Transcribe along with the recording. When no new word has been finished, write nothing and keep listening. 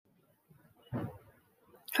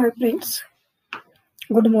Hi friends,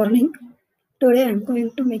 good morning. Today I am going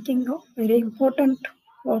to making a very important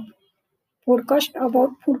uh, podcast about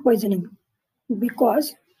food poisoning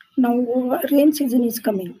because now rain season is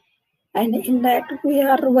coming and in that we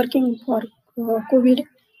are working for COVID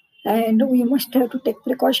and we must have to take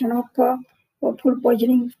precaution of food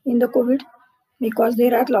poisoning in the COVID because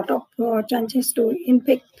there are a lot of chances to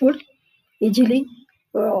infect food easily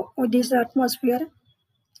with this atmosphere.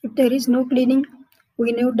 If there is no cleaning,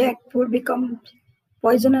 we know that food becomes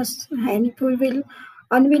poisonous, and if we will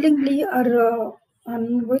unwillingly or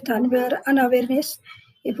with unawareness,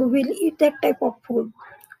 if we will eat that type of food,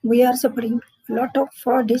 we are suffering a lot of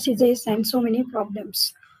diseases and so many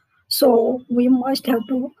problems. So we must have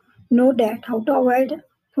to know that how to avoid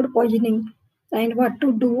food poisoning and what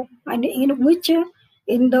to do and in which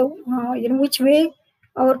way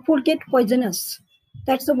our food get poisonous.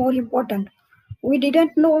 That's the more important. We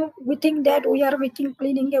didn't know. We think that we are making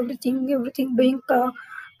cleaning everything being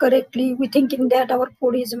correctly. We thinking that our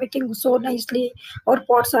food is making so nicely. Our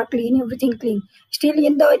pots are clean, everything clean. Still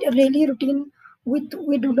in the daily routine, we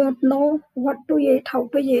do not know what to eat, how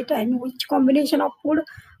to eat, and which combination of food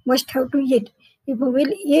must have to eat. If we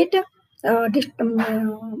will eat opposite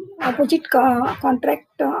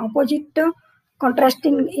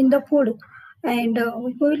contrasting in the food, and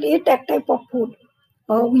we will eat that type of food,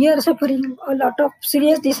 we are suffering a lot of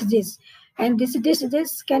serious diseases, and these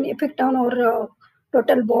diseases can affect on our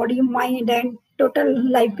total body, mind, and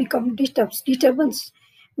total life become disturbance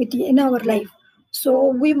within our life. So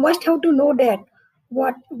we must have to know that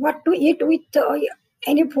what to eat with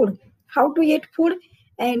any food, how to eat food,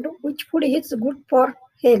 and which food is good for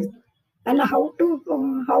health, and how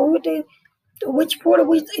it is, which food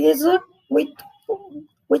which is with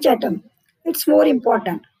which item. It's more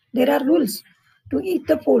important. There are rules to eat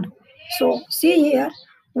the food. So see here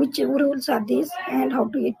which rules are these and how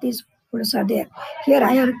to eat these foods are there. Here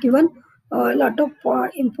I have given a lot of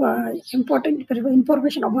important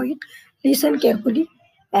information about it. Listen carefully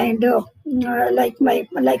and like my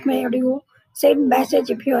audio, send message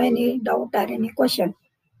if you have any doubt or any question.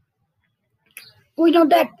 We know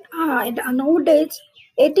that nowadays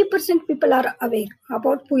 80% people are aware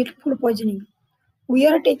about food poisoning. We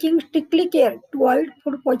are taking strictly care to avoid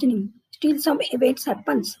food poisoning. Still, some events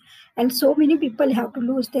happens, and so many people have to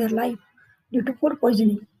lose their life due to food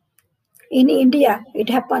poisoning. In India, it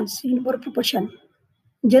happens in more proportion.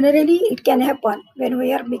 Generally, it can happen when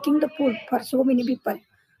we are making the food for so many people.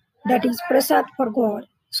 That is prasad for God,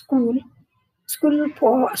 school food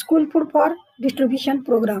for distribution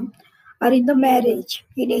program, or in the marriage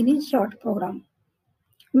in any short program.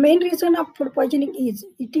 Main reason of food poisoning is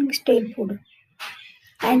eating stale food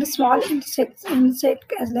and small insect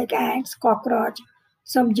as like ants, cockroach,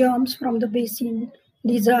 some germs from the basin,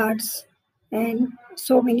 lizards, and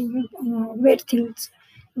so many wet things.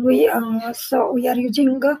 We are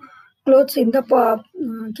using clothes in the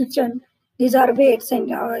kitchen. These are weights,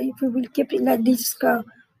 and if we will keep it like this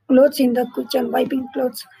clothes in the kitchen, wiping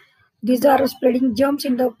clothes, these are spreading germs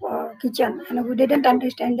in the kitchen, and we didn't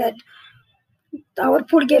understand that our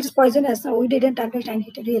food gets poisonous. So we didn't understand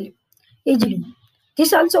it really easily.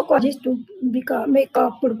 This also causes to make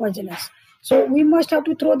food poisonous. So we must have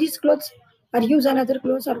to throw these clothes or use another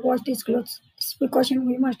clothes or wash these clothes. This precaution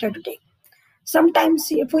we must have to take. Sometimes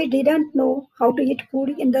if we didn't know how to eat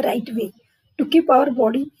food in the right way to keep our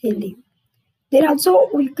body healthy, then also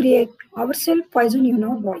we create ourselves poison in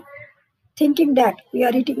our body, thinking that we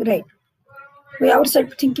are eating right. We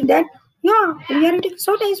ourselves thinking that, yeah, we are eating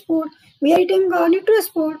so nice food, we are eating nutritious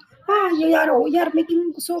food, we are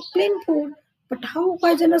making so clean food, but how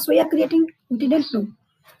poisonous we are creating, we didn't know.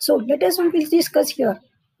 So let us we will discuss here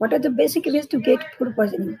what are the basic ways to get food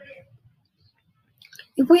poisoning.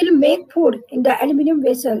 If we will make food in the aluminum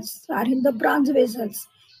vessels or in the bronze vessels,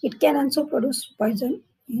 it can also produce poison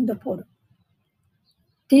in the food.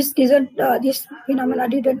 This phenomena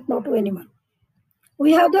didn't know to anyone.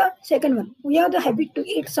 We have the second one. We have the habit to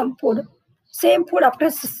eat some food, same food after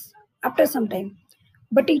some time.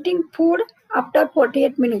 But eating food after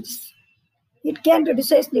 48 minutes, it can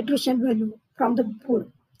reduce nutrition value from the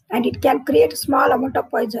food, and it can create small amount of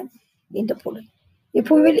poison in the food.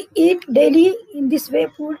 If we will eat daily in this way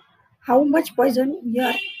food, how much poison we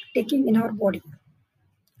are taking in our body.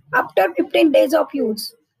 After 15 days of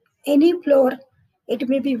use, any flour, it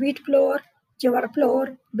may be wheat flour, jawar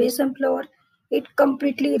flour, besan flour, it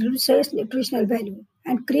completely reduces nutritional value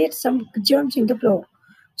and creates some germs in the flour.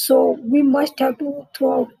 So we must have to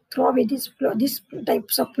throw away these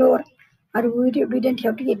types of flour, or we didn't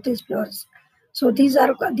have to eat these flours. So these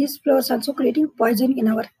flours also creating poison in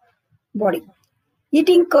our body.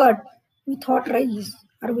 Eating curd with hot rice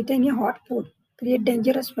or with any hot food create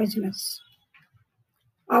dangerous poisonous.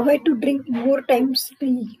 Avoid to drink more times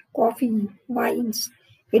tea, coffee, wines,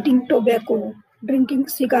 eating tobacco, drinking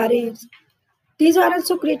cigarettes. These are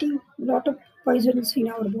also creating a lot of poisons in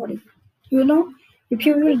our body. You know, if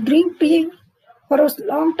you will drink tea for a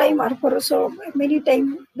long time or for so many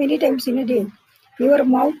times in a day, your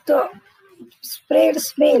mouth spread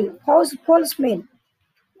smell, house full smell.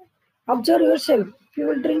 Observe yourself. If you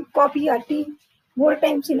will drink coffee or tea more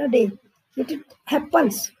times in a day, it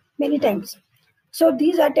happens many times. So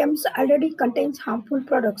these items already contains harmful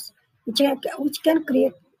products which can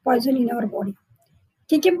create poison in our body.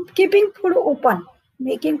 Keeping food open,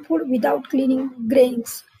 making food without cleaning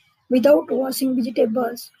grains, without washing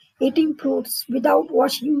vegetables, eating fruits without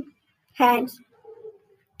washing hands,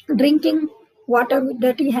 drinking water with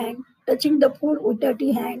dirty hand, touching the food with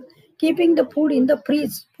dirty hand, keeping the food in the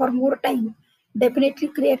fridge for more time definitely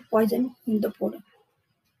create poison in the food.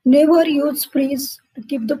 Never use freeze to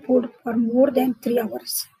keep the food for more than 3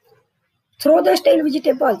 hours. Throw the stale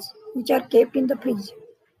vegetables which are kept in the fridge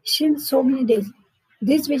since so many days.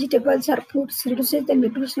 These vegetables or fruits reduces the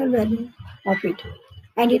nutritional value of it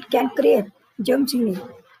and it can create germs in it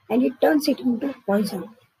and it turns it into poison.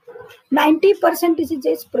 90%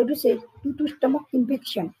 diseases produced due to stomach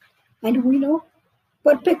infection and we know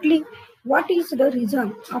perfectly what is the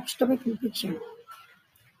reason of stomach infection.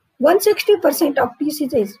 160% of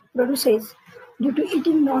diseases produces due to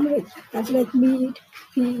eating non-veg, as like meat,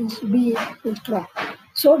 fish, beef, etc.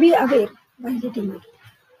 So be aware while eating it.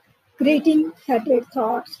 Creating hatred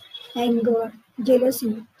thoughts, anger,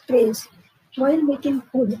 jealousy, stress while making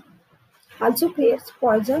food also creates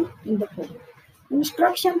poison in the food.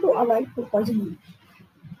 Instruction to avoid food poisoning.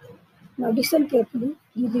 Now listen carefully.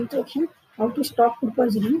 These instructions how to stop food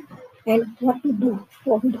poisoning and what to do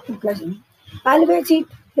to avoid food poisoning. Always eat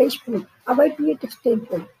fresh food. Avoid to eat stale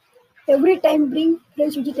food. Every time bring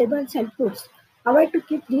fresh vegetables and fruits. Avoid to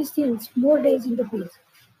keep these things more days in the fridge.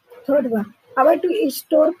 Third one, avoid to eat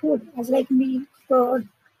store food as like milk, curd,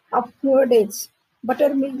 of more days.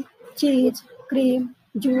 Buttermilk, cheese, cream,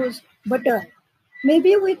 juice, butter.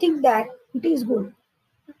 Maybe we think that it is good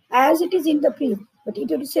as it is in the fridge, but it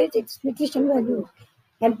reduces its nutrition value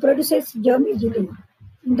and produces germ easily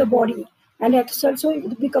in the body, and it's also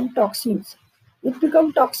it become toxins. It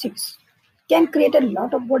become toxic, can create a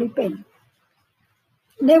lot of body pain.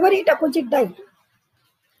 Never eat opposite diet.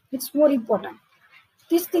 It's more important.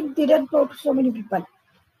 This thing didn't go to so many people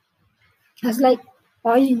as like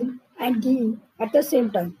oil and ghee at the same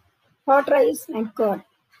time, hot rice and curd,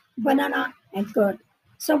 banana and curd,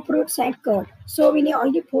 some fruits and curd, so many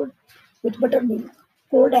oily food with buttermilk,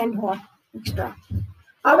 cold and hot, extra.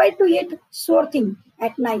 Avoid to eat sour thing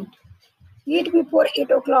at night. Eat before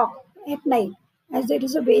 8 o'clock at night, as there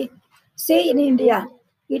is a way. Say in India,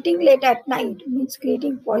 eating late at night means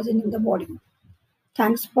creating poison in the body.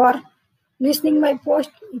 Thanks for listening my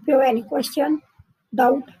post. If you have any question,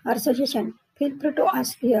 doubt or suggestion, feel free to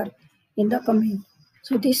ask here in the comment.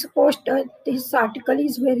 So this article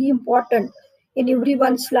is very important in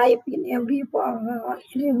everyone's life, in every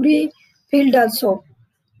field also,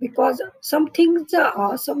 because some things,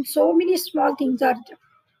 some so many small things are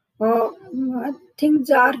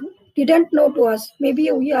didn't know to us. Maybe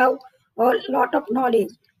we have a lot of knowledge,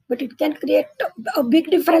 but it can create a big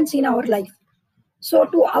difference in our life. So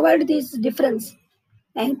to avoid this difference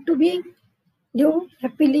and to be live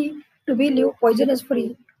happily, to be live poisonous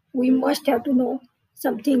free, we must have to know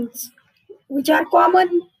some things which are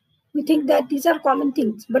common. We think that these are common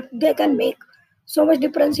things, but they can make so much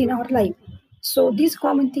difference in our life. So these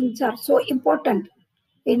common things are so important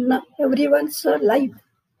in everyone's life.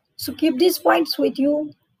 So keep these points with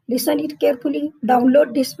you. Listen it carefully.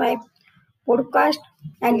 Download this my podcast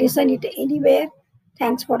and listen it anywhere.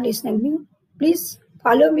 Thanks for listening me. Please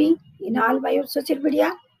follow me in all my social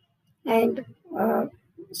media and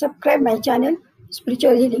subscribe my channel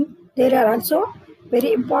Spiritual Healing. There are also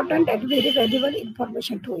very important and very valuable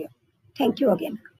information to you. Thank you again.